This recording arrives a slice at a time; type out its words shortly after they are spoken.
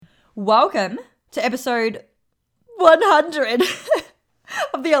Welcome to episode 100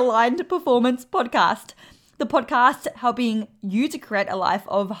 of the Aligned Performance Podcast, the podcast helping you to create a life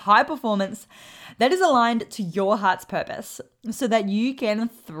of high performance that is aligned to your heart's purpose so that you can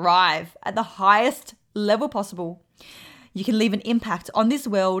thrive at the highest level possible. You can leave an impact on this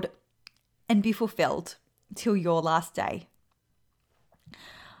world and be fulfilled till your last day.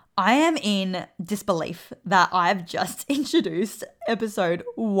 I am in disbelief that I've just introduced episode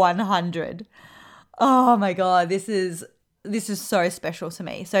 100. Oh my God, this is so special to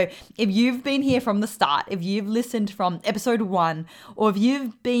me. So if you've been here from the start, if you've listened from episode 1, or if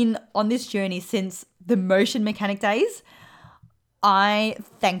you've been on this journey since the Motion Mechanic days, I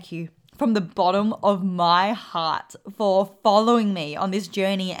thank you from the bottom of my heart for following me on this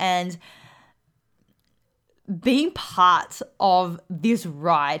journey and being part of this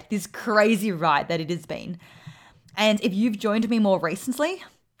ride, this crazy ride that it has been. And if you've joined me more recently,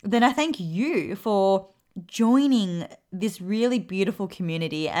 then I thank you for joining this really beautiful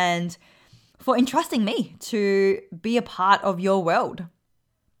community and for entrusting me to be a part of your world.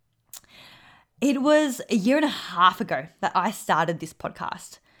 It was a year and a half ago that I started this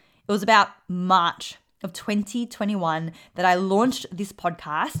podcast. It was about March of 2021 that I launched this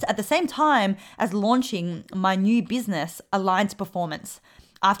podcast at the same time as launching my new business, Aligned Performance,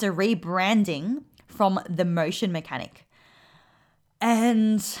 after rebranding from The Motion Mechanic.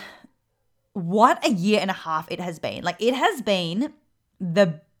 And what a year and a half it has been. It has been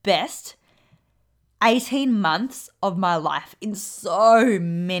the best 18 months of my life in so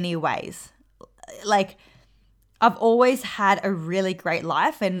many ways. I've always had a really great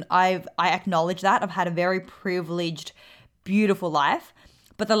life, and I acknowledge that. I've had a very privileged, beautiful life.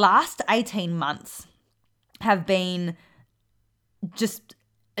 But the last 18 months have been just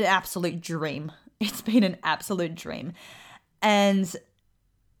an absolute dream. It's been an absolute dream. And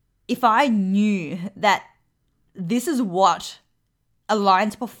if I knew that this is what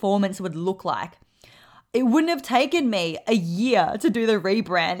Aligned Performance would look like, it wouldn't have taken me a year to do the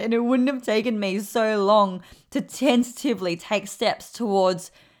rebrand, and it wouldn't have taken me so long to tentatively take steps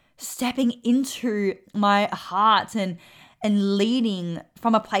towards stepping into my heart and leading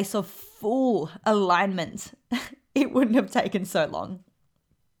from a place of full alignment. It wouldn't have taken so long.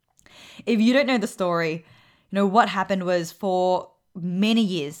 If you don't know the story, what happened was for many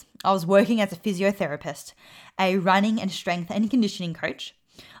years, I was working as a physiotherapist, a running and strength and conditioning coach.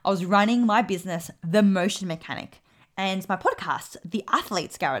 I was running my business, The Motion Mechanic, and my podcast, the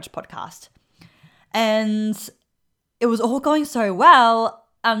Athlete's Garage podcast. And it was all going so well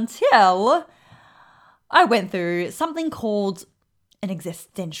until I went through something called an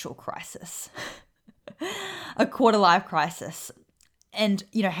existential crisis, a quarter life crisis. And,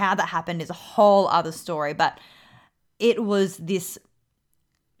 how that happened is a whole other story, but it was this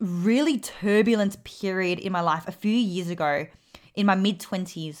really turbulent period in my life a few years ago, in my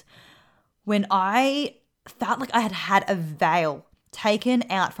mid-20s, when I felt like I had a veil taken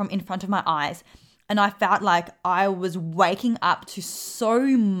out from in front of my eyes, and I felt like I was waking up to so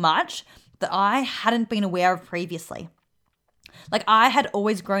much that I hadn't been aware of previously. I had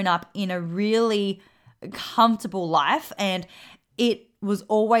always grown up in a really comfortable life, and it was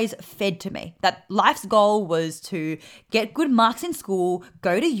always fed to me that life's goal was to get good marks in school,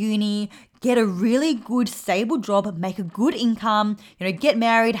 go to uni, get a really good stable job, make a good income, get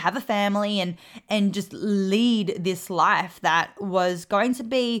married, have a family, and just lead this life that was going to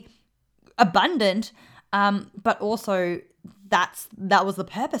be abundant, but also that was the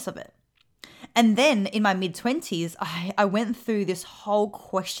purpose of it. And then in my mid-20s, I went through this whole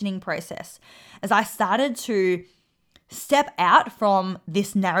questioning process as I started to step out from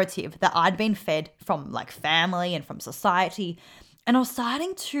this narrative that I'd been fed from family and from society. And I was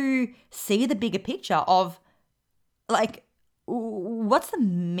starting to see the bigger picture of what's the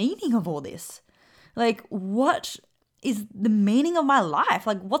meaning of all this? What is the meaning of my life?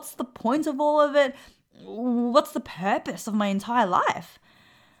 What's the point of all of it? What's the purpose of my entire life?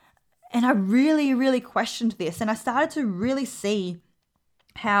 And I really, really questioned this. And I started to really see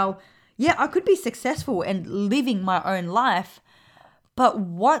how, I could be successful and living my own life, but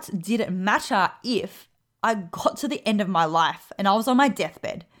what did it matter if I got to the end of my life and I was on my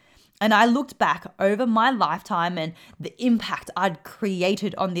deathbed and I looked back over my lifetime and the impact I'd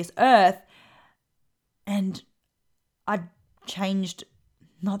created on this earth, and I'd changed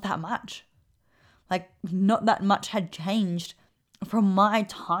not that much. Not that much had changed from my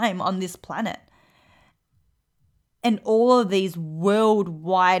time on this planet. And all of these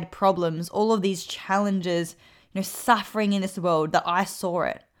worldwide problems, all of these challenges, suffering in this world that I saw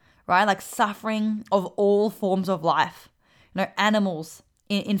it, right? Suffering of all forms of life, animals,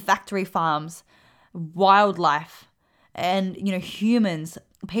 in factory farms, wildlife, and, humans,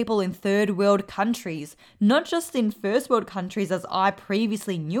 people in third world countries, not just in first world countries as I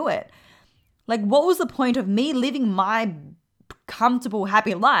previously knew it. Like, what was the point of me living my comfortable,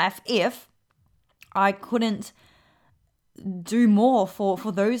 happy life if I couldn't do more for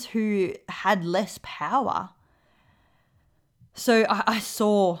those who had less power? So I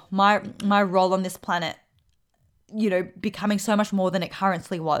saw my role on this planet, becoming so much more than it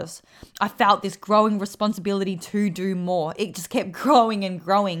currently was. I felt this growing responsibility to do more. It just kept growing and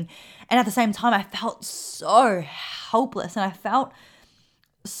growing. And at the same time, I felt so helpless and I felt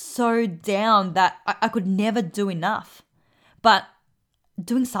so down that I could never do enough. But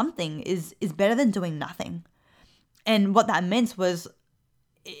doing something is better than doing nothing. And what that meant was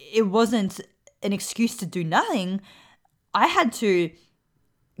it wasn't an excuse to do nothing. I had to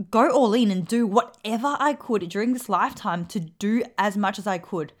go all in and do whatever I could during this lifetime to do as much as I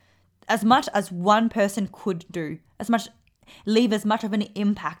could, as much as one person could do, leave as much of an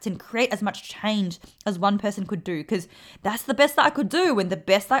impact and create as much change as one person could do, because that's the best that I could do, and the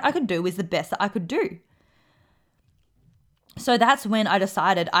best that I could do is the best that I could do. So that's when I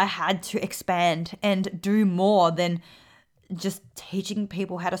decided I had to expand and do more than just teaching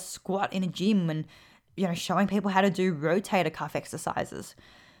people how to squat in a gym and, showing people how to do rotator cuff exercises.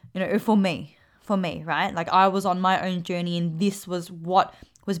 For me, right? Like, I was on my own journey, and this was what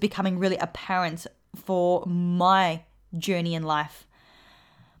was becoming really apparent for my journey in life.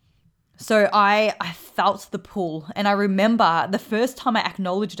 So I felt the pull, and I remember the first time I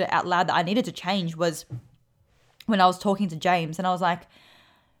acknowledged it out loud that I needed to change was when I was talking to James, and I was like,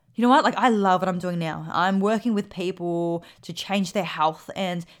 you know what? Like, I love what I'm doing now. I'm working with people to change their health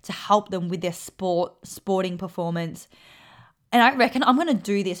and to help them with their sporting performance. And I reckon I'm going to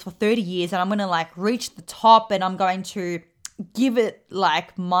do this for 30 years and I'm going to reach the top, and I'm going to give it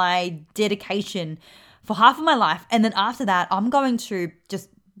my dedication for half of my life. And then after that, I'm going to just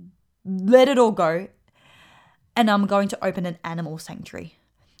let it all go, and I'm going to open an animal sanctuary.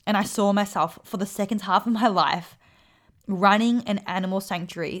 And I saw myself for the second half of my life running an animal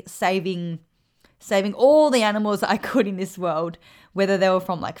sanctuary, saving all the animals that I could in this world, whether they were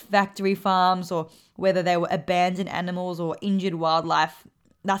from factory farms or whether they were abandoned animals or injured wildlife.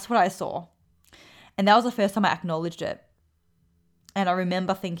 That's what I saw. And that was the first time I acknowledged it. And I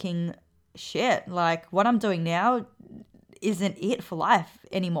remember thinking, shit, what I'm doing now isn't it for life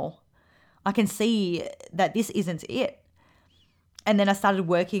anymore. I can see that this isn't it. And then I started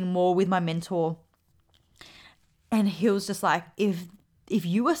working more with my mentor. And he was just like, if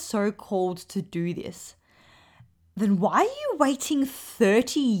you are so called to do this, then why are you waiting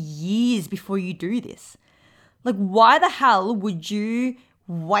 30 years before you do this? Why the hell would you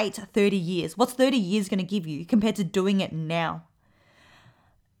wait 30 years? What's 30 years going to give you compared to doing it now?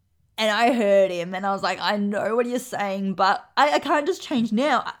 And I heard him and I was like, I know what you're saying, but I can't just change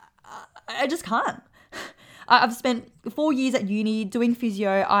now. I just can't. I've spent 4 years at uni doing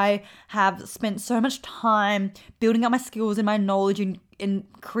physio. I have spent so much time building up my skills and my knowledge and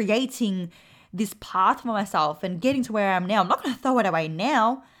creating this path for myself and getting to where I am now. I'm not going to throw it away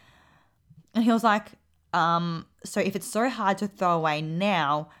now. And he was like, so if it's so hard to throw away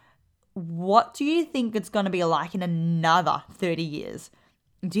now, what do you think it's going to be like in another 30 years?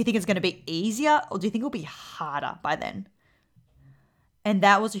 Do you think it's going to be easier, or do you think it'll be harder by then? And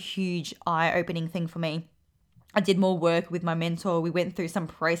that was a huge eye-opening thing for me. I did more work with my mentor. We went through some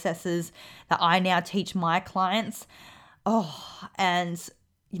processes that I now teach my clients. And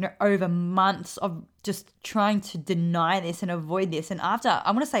over months of just trying to deny this and avoid this. And after,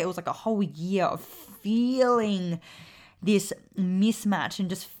 I'm going to say it was a whole year of feeling this mismatch and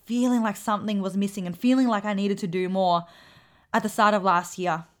just feeling like something was missing and feeling like I needed to do more. At the start of last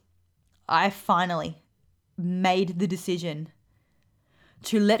year, I finally made the decision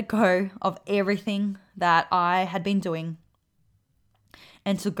to let go of everything that I had been doing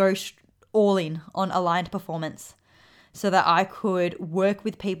and to go all in on aligned performance so that I could work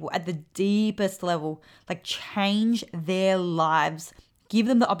with people at the deepest level, change their lives, give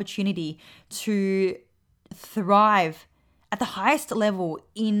them the opportunity to thrive at the highest level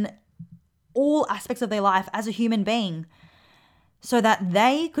in all aspects of their life as a human being, so that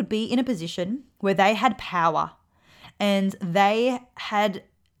they could be in a position where they had power and they had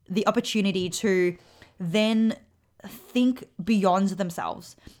the opportunity to then think beyond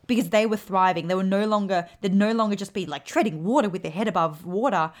themselves, because they were thriving. They'd no longer just be treading water with their head above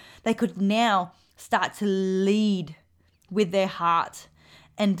water. They could now start to lead with their heart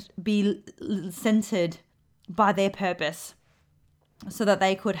and be centered by their purpose so that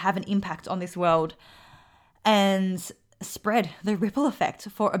they could have an impact on this world. And spread the ripple effect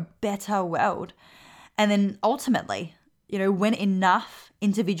for a better world. And then ultimately, when enough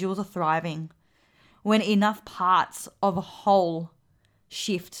individuals are thriving, when enough parts of a whole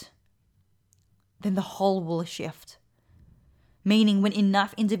shift, then the whole will shift. Meaning when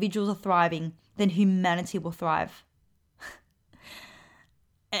enough individuals are thriving, then humanity will thrive.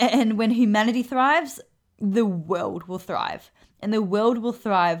 And when humanity thrives, the world will thrive. And the world will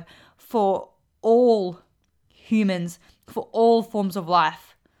thrive for all humans, for all forms of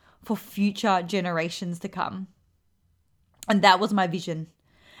life, for future generations to come. And that was my vision.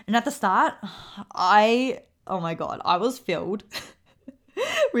 And at the start, I was filled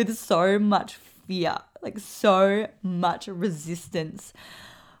with so much fear, like so much resistance.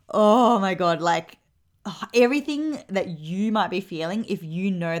 Oh my God, everything that you might be feeling if you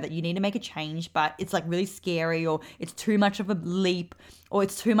know that you need to make a change, but it's like really scary, or it's too much of a leap, or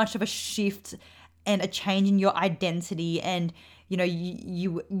it's too much of a shift and a change in your identity, and you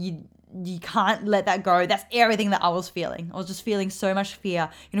can't let that go. That's everything that I was feeling. I was just feeling so much fear.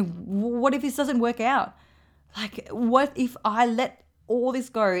 What if this doesn't work out? Like, what if I let all this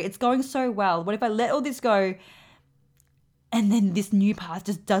go? It's going so well. What if I let all this go and then this new path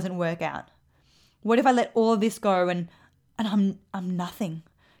just doesn't work out? What if I let all of this go and I'm nothing?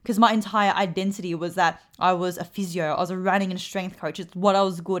 Because my entire identity was that I was a physio, I was a running and strength coach. It's what I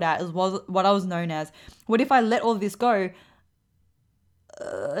was good at, it was what I was known as. What if I let all of this go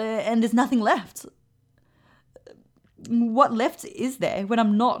and there's nothing left? What left is there when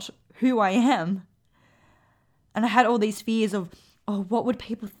I'm not who I am? And I had all these fears of, what would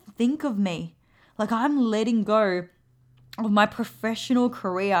people think of me? Like, I'm letting go of my professional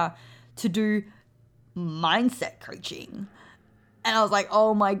career to do mindset coaching. And I was like,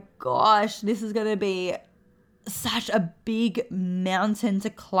 oh my gosh, this is going to be such a big mountain to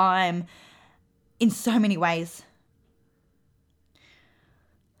climb in so many ways.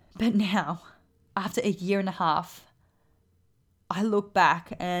 But now, after a year and a half, I look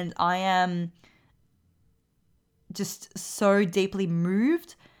back and I am just so deeply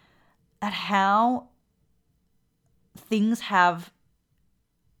moved at how things have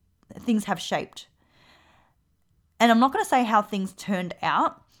shaped. And I'm not going to say how things turned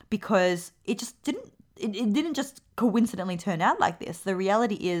out, because it didn't just coincidentally turn out like this. The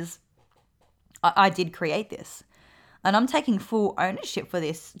reality is I did create this. And I'm taking full ownership for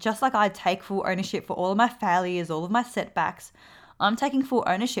this. Just like I take full ownership for all of my failures, all of my setbacks, I'm taking full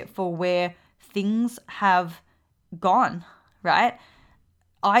ownership for where things have gone, right?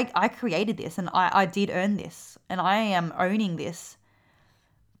 I created this, and I did earn this, and I am owning this,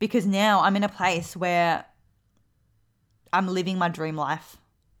 because now I'm in a place where I'm living my dream life.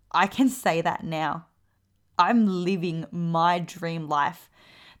 I can say that now. I'm living my dream life.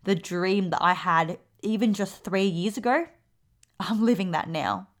 The dream that I had even just 3 years ago, I'm living that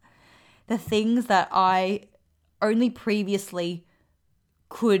now. The things that I only previously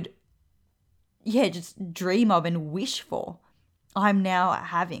could, just dream of and wish for, I'm now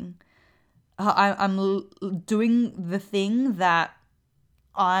having. I'm doing the thing that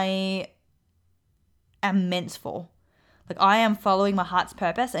I am meant for. Like, I am following my heart's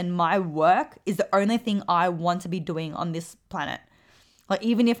purpose, and my work is the only thing I want to be doing on this planet. Like,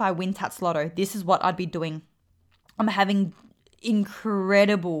 even if I win Tats Lotto, this is what I'd be doing. I'm having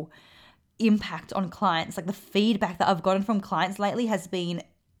incredible impact on clients. Like, the feedback that I've gotten from clients lately has been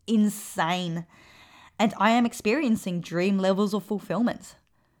insane. And I am experiencing dream levels of fulfillment.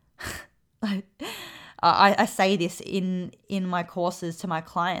 I say this in my courses to my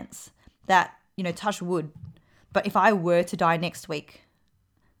clients that, touch wood. But if I were to die next week,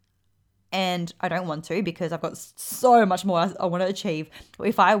 and I don't want to because I've got so much more I want to achieve. But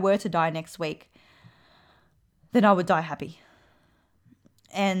if I were to die next week, then I would die happy.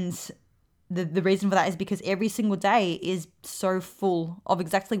 And the reason for that is because every single day is so full of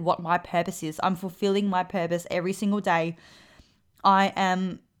exactly what my purpose is. I'm fulfilling my purpose every single day. I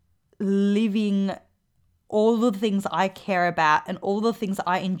am living all the things I care about and all the things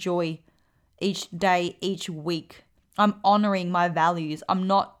I enjoy each day, each week. I'm honoring my values. I'm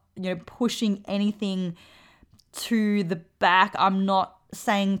not pushing anything to the back. I'm not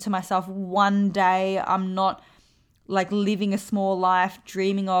saying to myself one day, I'm not living a small life,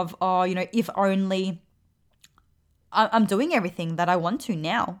 dreaming of, if only. I'm doing everything that I want to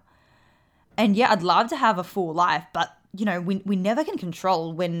now. And yeah, I'd love to have a full life, but we never can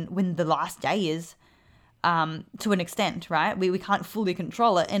control when the last day is, to an extent, right? We can't fully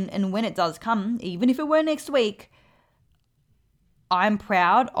control it. And when it does come, even if it were next week, I'm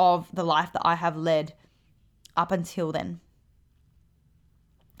proud of the life that I have led up until then.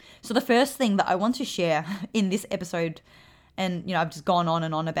 So the first thing that I want to share in this episode, and I've just gone on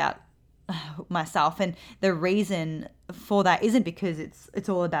and on about myself, and the reason for that isn't because it's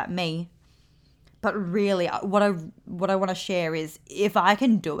all about me, but really what I want to share is, if I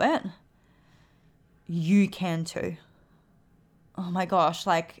can do it, you can too. Oh my gosh,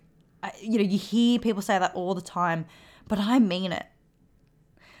 like you hear people say that all the time, but I mean it.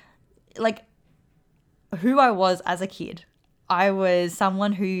 Like, who I was as a kid, I was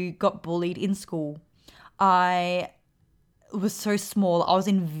someone who got bullied in school. I was so small. I was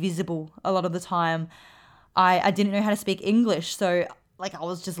invisible a lot of the time. I didn't know how to speak English, so like I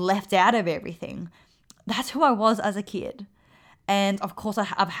was just left out of everything. That's who I was as a kid. And of course,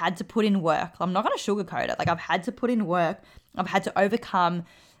 I've had to put in work. I'm not going to sugarcoat it. Like, I've had to put in work. I've had to overcome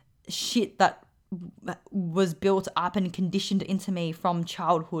shit that was built up and conditioned into me from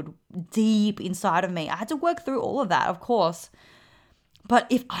childhood, deep inside of me. I had to work through all of that, of course. But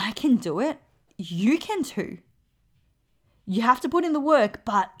if I can do it, you can too. You have to put in the work,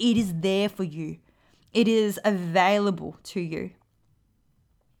 but it is there for you. It is available to you.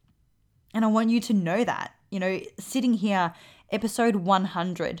 And I want you to know that, sitting here, episode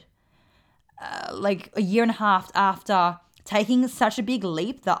 100, like a year and a half after taking such a big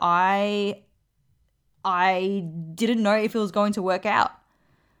leap that I didn't know if it was going to work out.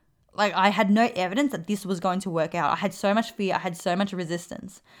 Like, I had no evidence that this was going to work out. I had so much fear. I had so much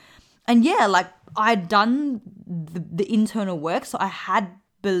resistance. And yeah, like, I'd done the internal work, so I had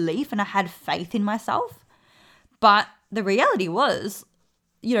belief and I had faith in myself. But the reality was,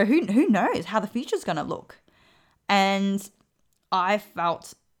 who knows how the future's going to look. And I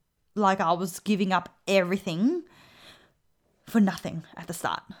felt like I was giving up everything for nothing at the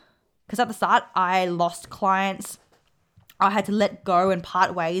start. Because at the start, I lost clients. I had to let go and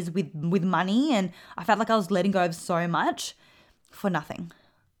part ways with money. And I felt like I was letting go of so much for nothing.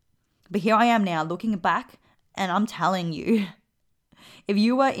 But here I am now, looking back, and I'm telling you, if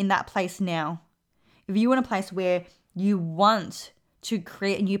you were in that place now, if you were in a place where you want to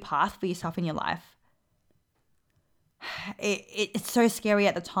create a new path for yourself in your life, it's so scary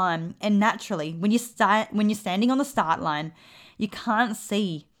at the time. And naturally, when you're standing on the start line, you can't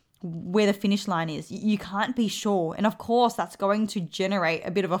see where the finish line is. You can't be sure. And of course, that's going to generate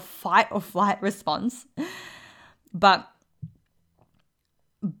a bit of a fight or flight response. But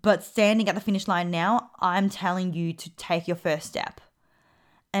standing at the finish line now, I'm telling you to take your first step.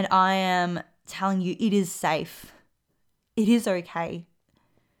 And I am telling you it is safe. It is okay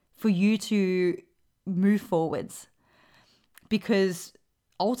for you to move forwards. Because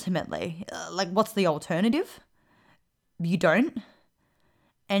ultimately, like, what's the alternative? You don't.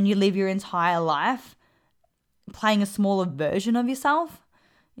 And you live your entire life playing a smaller version of yourself.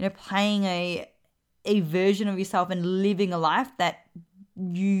 Playing a version of yourself and living a life that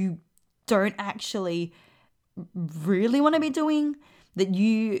you don't actually really want to be doing. That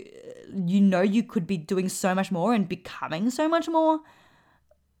you could be doing so much more and becoming so much more.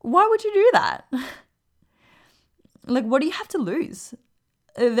 Why would you do that? Like, what do you have to lose?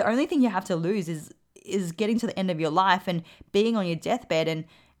 The only thing you have to lose is getting to the end of your life and being on your deathbed and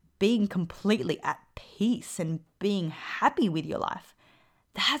being completely at peace and being happy with your life.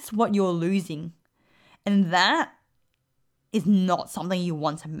 That's what you're losing. And that is not something you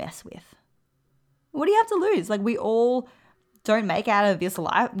want to mess with. What do you have to lose? Like, we all don't make out of this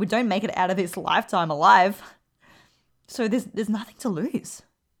life. We don't make it out of this lifetime alive. So there's nothing to lose.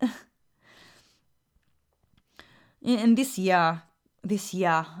 And this year,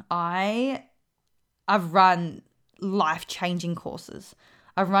 I've run life-changing courses.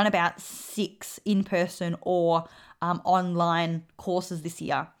 I've run about 6 in-person or online courses this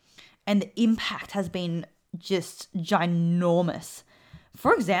year. And the impact has been just ginormous.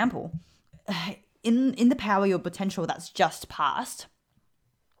 For example, in the Power Your Potential that's just passed,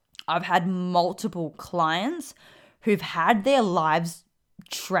 I've had multiple clients who've had their lives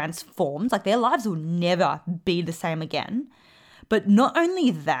transformed. Like, their lives will never be the same again. But not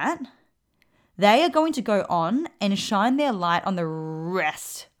only that, they are going to go on and shine their light on the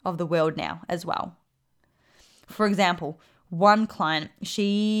rest of the world now as well. For example, one client,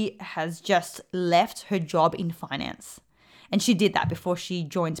 she has just left her job in finance. And she did that before she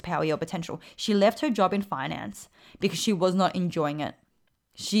joined Power Your Potential. She left her job in finance because she was not enjoying it.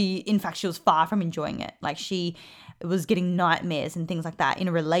 She was far from enjoying it. Like, she was getting nightmares and things like that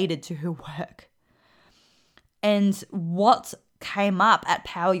related to her work. And what came up at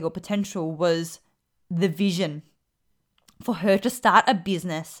Power Your Potential was the vision for her to start a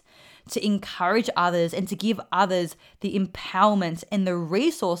business, to encourage others and to give others the empowerment and the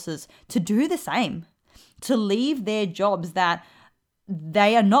resources to do the same, to leave their jobs that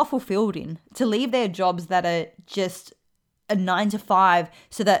they are not fulfilled in, to leave their jobs that are just a 9 to 5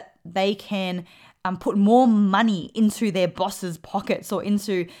 so that they can put more money into their boss's pockets or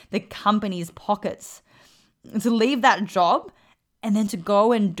into the company's pockets, to leave that job and then to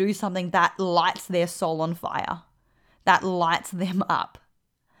go and do something that lights their soul on fire, that lights them up.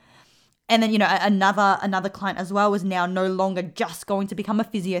 And then, another client as well is now no longer just going to become a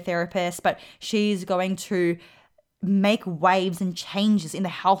physiotherapist, but she's going to make waves and changes in the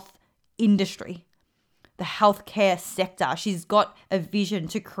health industry, the healthcare sector. She's got a vision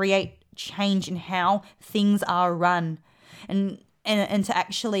to create change in how things are run and to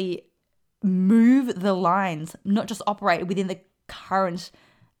actually move the lines, not just operate within the current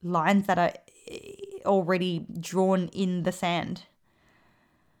lines that are already drawn in the sand.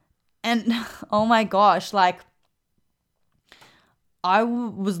 And oh my gosh, I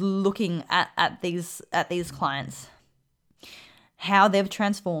was looking at these clients, how they've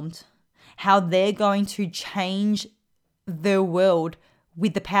transformed, how they're going to change the world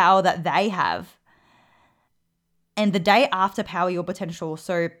with the power that they have. And the day after Power Your Potential,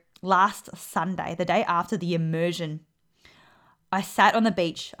 so last Sunday, the day after the immersion, I sat on the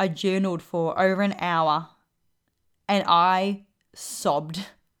beach, I journaled for over an hour, and I sobbed.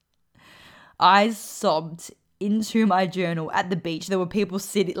 I sobbed into my journal at the beach. There were people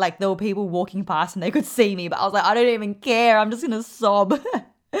there were people walking past and they could see me, but I was like, I don't even care. I'm just going to sob.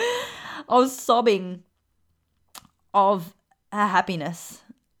 I was sobbing of happiness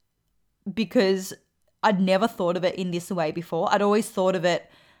because I'd never thought of it in this way before. I'd always thought of it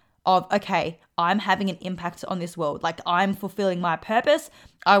okay, I'm having an impact on this world. I'm fulfilling my purpose.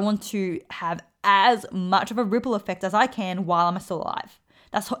 I want to have as much of a ripple effect as I can while I'm still alive.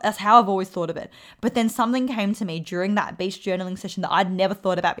 That's how I've always thought of it. But then something came to me during that beach journaling session that I'd never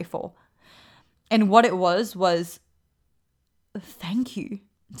thought about before. And what it was thank you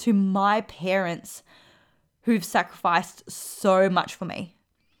to my parents who've sacrificed so much for me.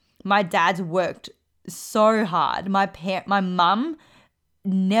 My dad's worked so hard. My mum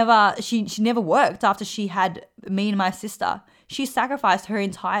she never worked after she had me and my sister. She sacrificed her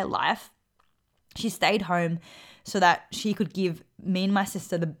entire life. She stayed home so that she could give me and my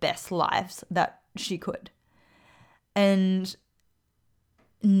sister the best lives that she could. And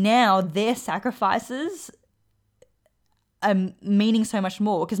now their sacrifices are meaning so much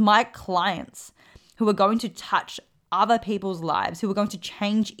more because my clients who are going to touch other people's lives, who are going to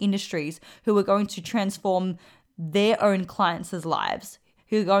change industries, who are going to transform their own clients' lives,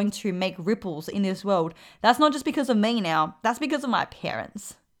 who are going to make ripples in this world, that's not just because of me now, that's because of my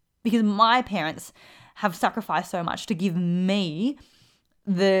parents. Because my parents have sacrificed so much to give me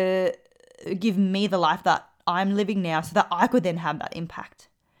the life that I'm living now so that I could then have that impact.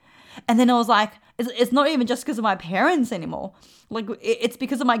 And then I was like, it's not even just because of my parents anymore. It's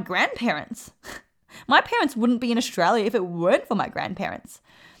because of my grandparents. My parents wouldn't be in Australia if it weren't for my grandparents.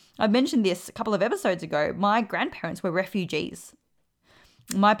 I mentioned this a couple of episodes ago. My grandparents were refugees.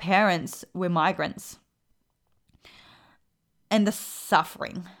 My parents were migrants. And the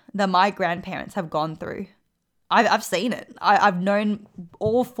suffering that my grandparents have gone through, I've seen it. I've known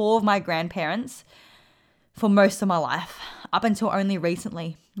all 4 of my grandparents for most of my life, up until only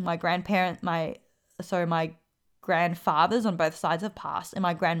recently. My grandfathers on both sides have passed, and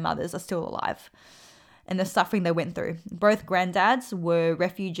my grandmothers are still alive. And the suffering they went through. Both granddads were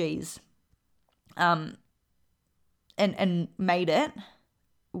refugees, and made it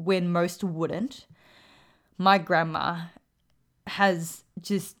when most wouldn't. My grandma has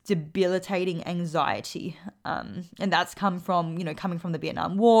just debilitating anxiety, and that's coming from the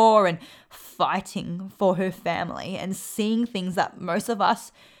Vietnam War and fighting for her family and seeing things that most of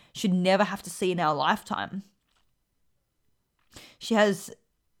us should never have to see in our lifetime. She has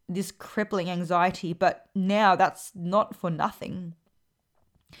this crippling anxiety, but now that's not for nothing.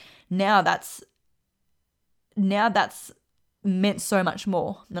 Now that's meant so much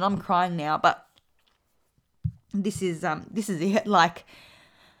more. And I'm crying now, but this is it.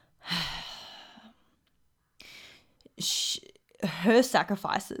 Her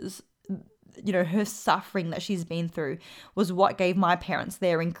sacrifices, her suffering that she's been through was what gave my parents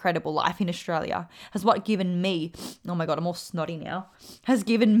their incredible life in Australia, has what given me, oh my God, I'm all snotty now, has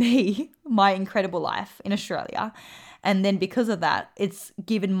given me my incredible life in Australia. And then because of that, it's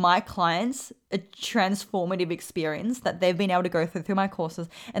given my clients a transformative experience that they've been able to go through my courses.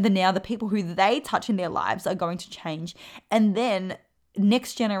 And then now the people who they touch in their lives are going to change. And then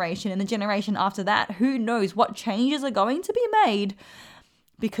next generation and the generation after that, who knows what changes are going to be made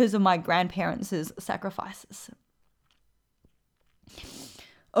because of my grandparents' sacrifices.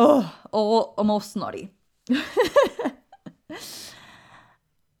 Oh, I'm all snotty.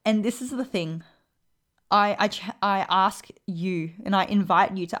 And this is the thing. I ask you, and I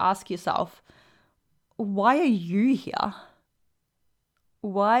invite you to ask yourself, why are you here?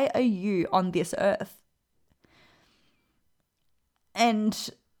 Why are you on this earth? And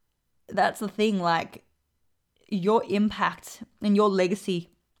that's the thing, like, your impact and your legacy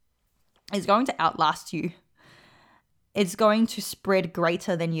is going to outlast you. It's going to spread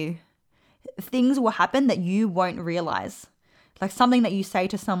greater than you. Things will happen that you won't realize. Like, something that you say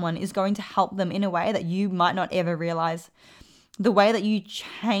to someone is going to help them in a way that you might not ever realize. The way that you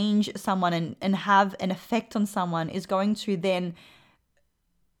change someone and have an effect on someone is going to then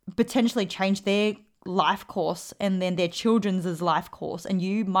potentially change their life course and then their children's life course. And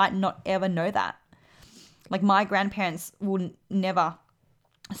you might not ever know that. Like, my grandparents will never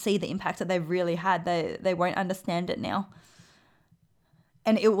see the impact that they've really had. They won't understand it now.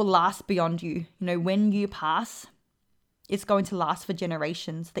 And it will last beyond you. You know, when you pass, it's going to last for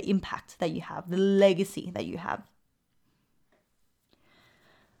generations, the impact that you have, the legacy that you have.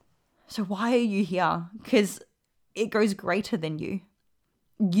 So why are you here? Because it goes greater than you.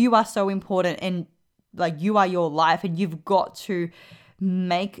 You are so important, and like, you are your life, and you've got to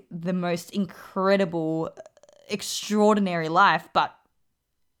make the most incredible, extraordinary life, but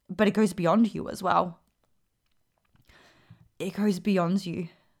it goes beyond you as well. It goes beyond you.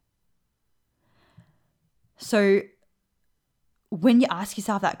 So when you ask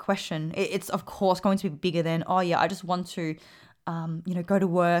yourself that question, it's of course going to be bigger than, oh yeah, I just want to, go to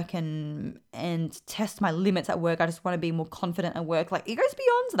work and test my limits at work. I just want to be more confident at work. Like, it goes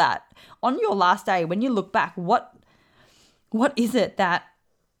beyond that. On your last day, when you look back, what is it that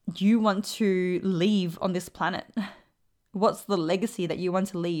you want to leave on this planet? What's the legacy that you want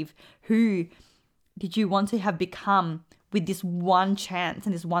to leave? Who did you want to have become with this one chance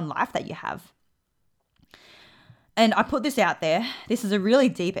and this one life that you have? And I put this out there. This is a really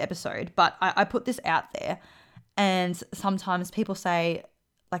deep episode, but I put this out there. And sometimes people say,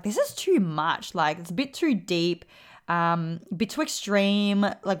 like, this is too much. Like, it's a bit too deep, a bit too extreme.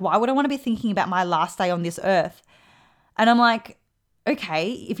 Like, why would I want to be thinking about my last day on this earth? And I'm like,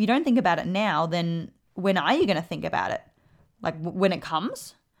 okay, if you don't think about it now, then when are you going to think about it? Like, when it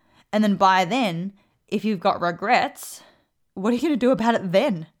comes? And then by then, if you've got regrets, what are you going to do about it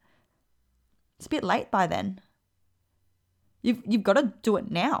then? It's a bit late by then. You've got to do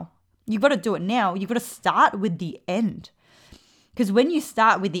it now. You've got to do it now. You've got to start with the end. Because when you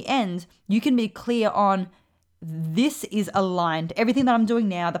start with the end, you can be clear on, this is aligned. Everything that I'm doing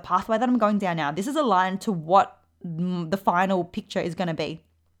now, the pathway that I'm going down now, this is aligned to what the final picture is going to be.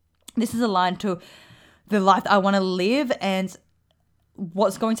 This is aligned to the life that I want to live and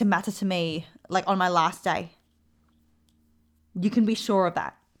what's going to matter to me, like, on my last day. You can be sure of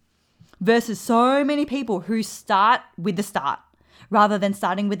that. Versus so many people who start with the start rather than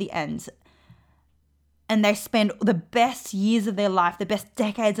starting with the end. And they spend the best years of their life, the best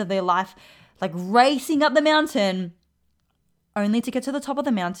decades of their life, like, racing up the mountain, only to get to the top of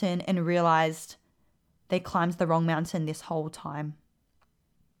the mountain and realized they climbed the wrong mountain this whole time.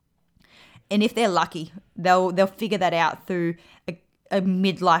 And if they're lucky, they'll figure that out through a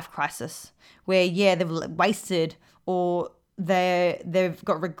midlife crisis where, yeah, they've wasted or they've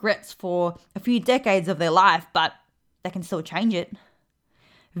got regrets for a few decades of their life, but they can still change it.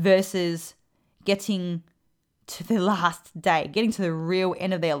 Versus getting to the last day, getting to the real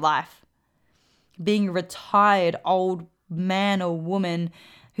end of their life, being a retired old man or woman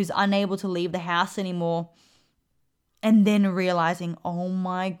who's unable to leave the house anymore, and then realizing, oh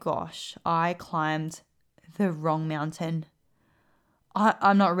my gosh, I climbed the wrong mountain.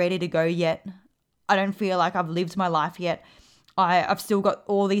 I'm not ready to go yet. I don't feel like I've lived my life yet. I've still got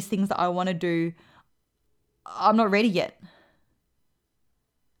all these things that I want to do. I'm not ready yet.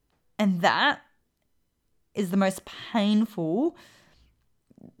 And that is the most painful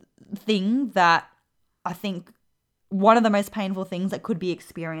thing that I think, one of the most painful things that could be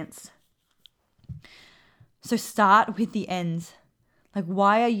experienced. So start with the end. Like,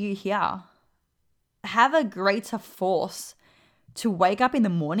 why are you here? Have a greater force to wake up in the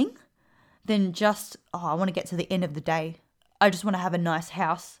morning than just, I want to get to the end of the day. I just want to have a nice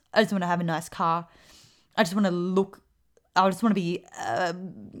house. I just want to have a nice car. I just want to be,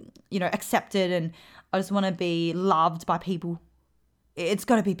 accepted, and I just want to be loved by people. It's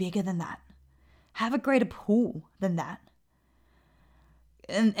got to be bigger than that. Have a greater pull than that.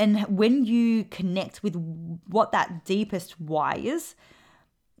 And when you connect with what that deepest why is,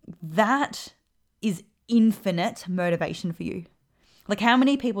 that is infinite motivation for you. Like, how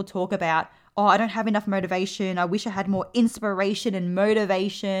many people talk about, oh, I don't have enough motivation. I wish I had more inspiration and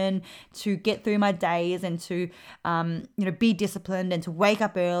motivation to get through my days and to, be disciplined and to wake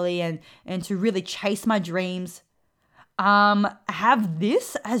up early and to really chase my dreams. Have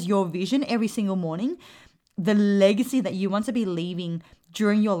this as your vision every single morning, the legacy that you want to be leaving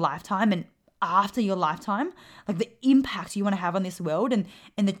during your lifetime and after your lifetime, like the impact you want to have on this world and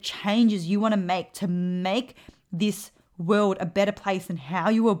the changes you want to make this world a better place than how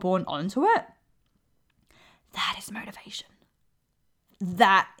you were born onto it. That is motivation.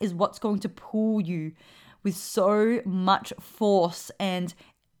 That is what's going to pull you with so much force and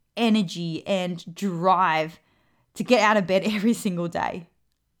energy and drive to get out of bed every single day.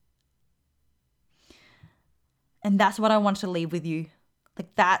 And that's what I want to leave with you.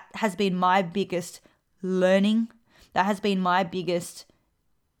 Like that has been my biggest learning. That's been my biggest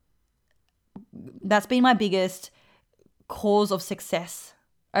cause of success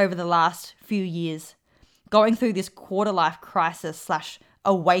over the last few years. Going through this quarter life crisis /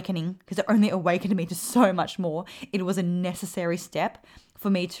 awakening, because it only awakened me to so much more. It was a necessary step for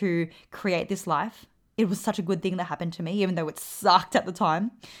me to create this life. It was such a good thing that happened to me, even though it sucked at the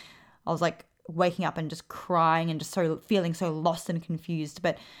time. I was like waking up and just crying and just feeling so lost and confused,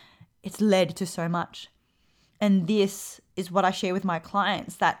 but it's led to so much. And this is what I share with my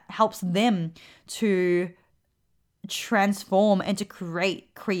clients that helps them to transform and to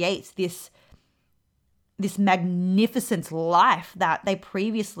create this magnificent life that they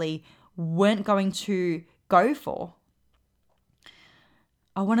previously weren't going to go for.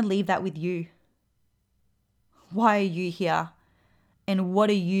 I want to leave that with you. Why are you here? And what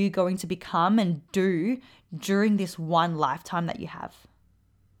are you going to become and do during this one lifetime that you have?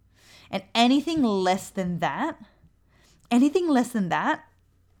 And anything less than that,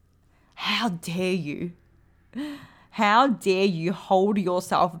 how dare you? How dare you hold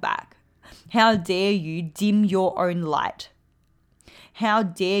yourself back? How dare you dim your own light? How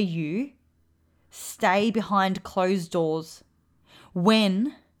dare you stay behind closed doors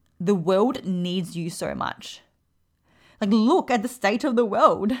when the world needs you so much? Like, look at the state of the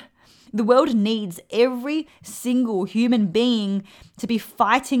world. The world needs every single human being to be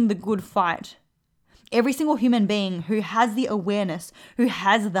fighting the good fight. Every single human being who has the awareness, who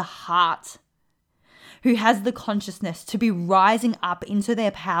has the heart, who has the consciousness to be rising up into their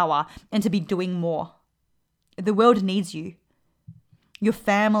power and to be doing more. The world needs you. Your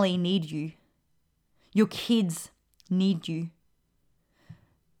family need you. Your kids need you.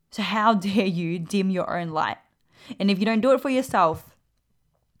 So how dare you dim your own light? And if you don't do it for yourself,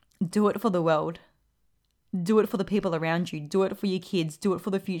 do it for the world. Do it for the people around you. Do it for your kids. Do it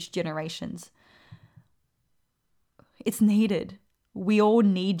for the future generations. It's needed. We all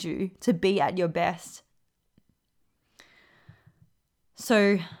need you to be at your best.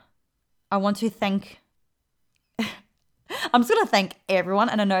 So I want to I'm just going to thank everyone.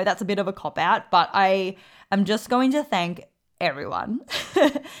 And I know that's a bit of a cop-out, but I am just going to thank everyone.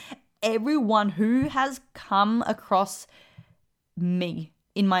 Everyone who has come across me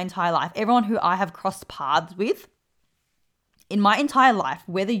in my entire life. Everyone who I have crossed paths with in my entire life,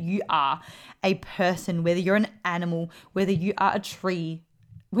 whether you are a person, whether you're an animal, whether you are a tree,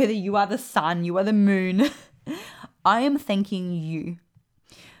 whether you are the sun, you are the moon, I am thanking you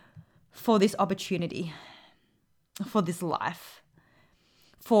for this opportunity, for this life,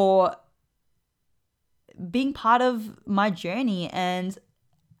 for being part of my journey and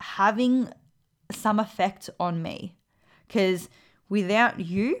having some effect on me. Because without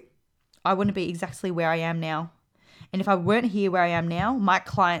you, I wouldn't be exactly where I am now. And if I weren't here where I am now, my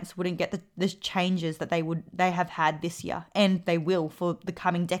clients wouldn't get the changes that they have had this year, and they will for the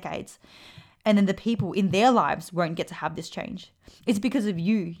coming decades. And then the people in their lives won't get to have this change. It's because of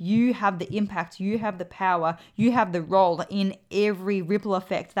you. You have the impact, you have the power, you have the role in every ripple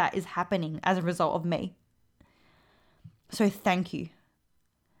effect that is happening as a result of me. So thank you.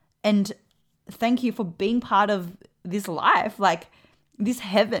 And thank you for being part of this life, like this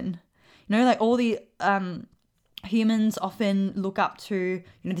heaven. Like all the humans often look up to,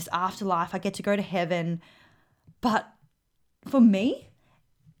 this afterlife. I get to go to heaven. But for me,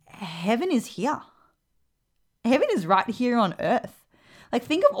 heaven is here. Heaven is right here on earth. Like,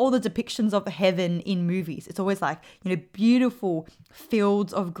 think of all the depictions of heaven in movies. It's always like, beautiful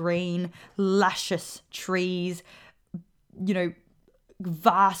fields of green, luscious trees,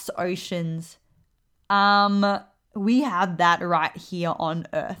 vast oceans. We have that right here on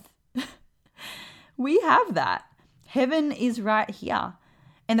earth. We have that. Heaven is right here.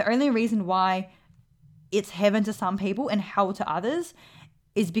 And the only reason why it's heaven to some people and hell to others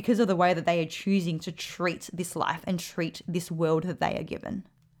is because of the way that they are choosing to treat this life and treat this world that they are given.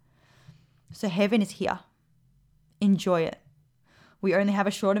 So heaven is here. Enjoy it. We only have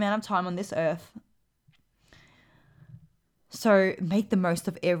a short amount of time on this earth. So make the most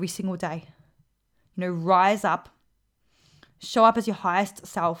of every single day. Rise up. Show up as your highest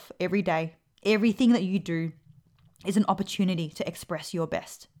self every day. Everything that you do is an opportunity to express your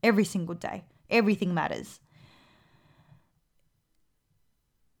best every single day. Everything matters.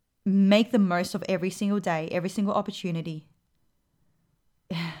 Make the most of every single day, every single opportunity.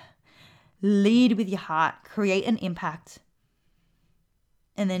 Lead with your heart. Create an impact.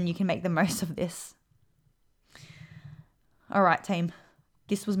 And then you can make the most of this. All right, team.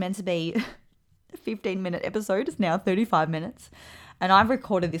 This was meant to be a 15-minute episode. It's now 35 minutes. And I've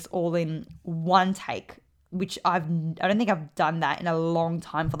recorded this all in one take, which I don't think I've done that in a long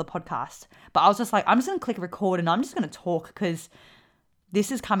time for the podcast. But I was just like, I'm just going to click record and I'm just going to talk because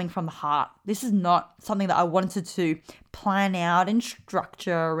this is coming from the heart. This is not something that I wanted to plan out and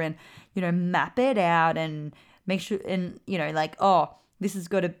structure and, map it out and make sure and, this has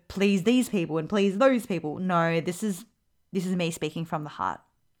got to please these people and please those people. No, this is me speaking from the heart.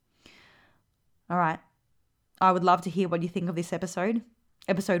 All right. I would love to hear what you think of this episode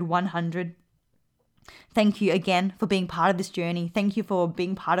 100. Thank you again for being part of this journey. Thank you for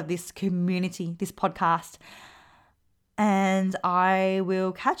being part of this community, this podcast. And I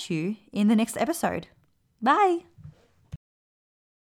will catch you in the next episode. Bye.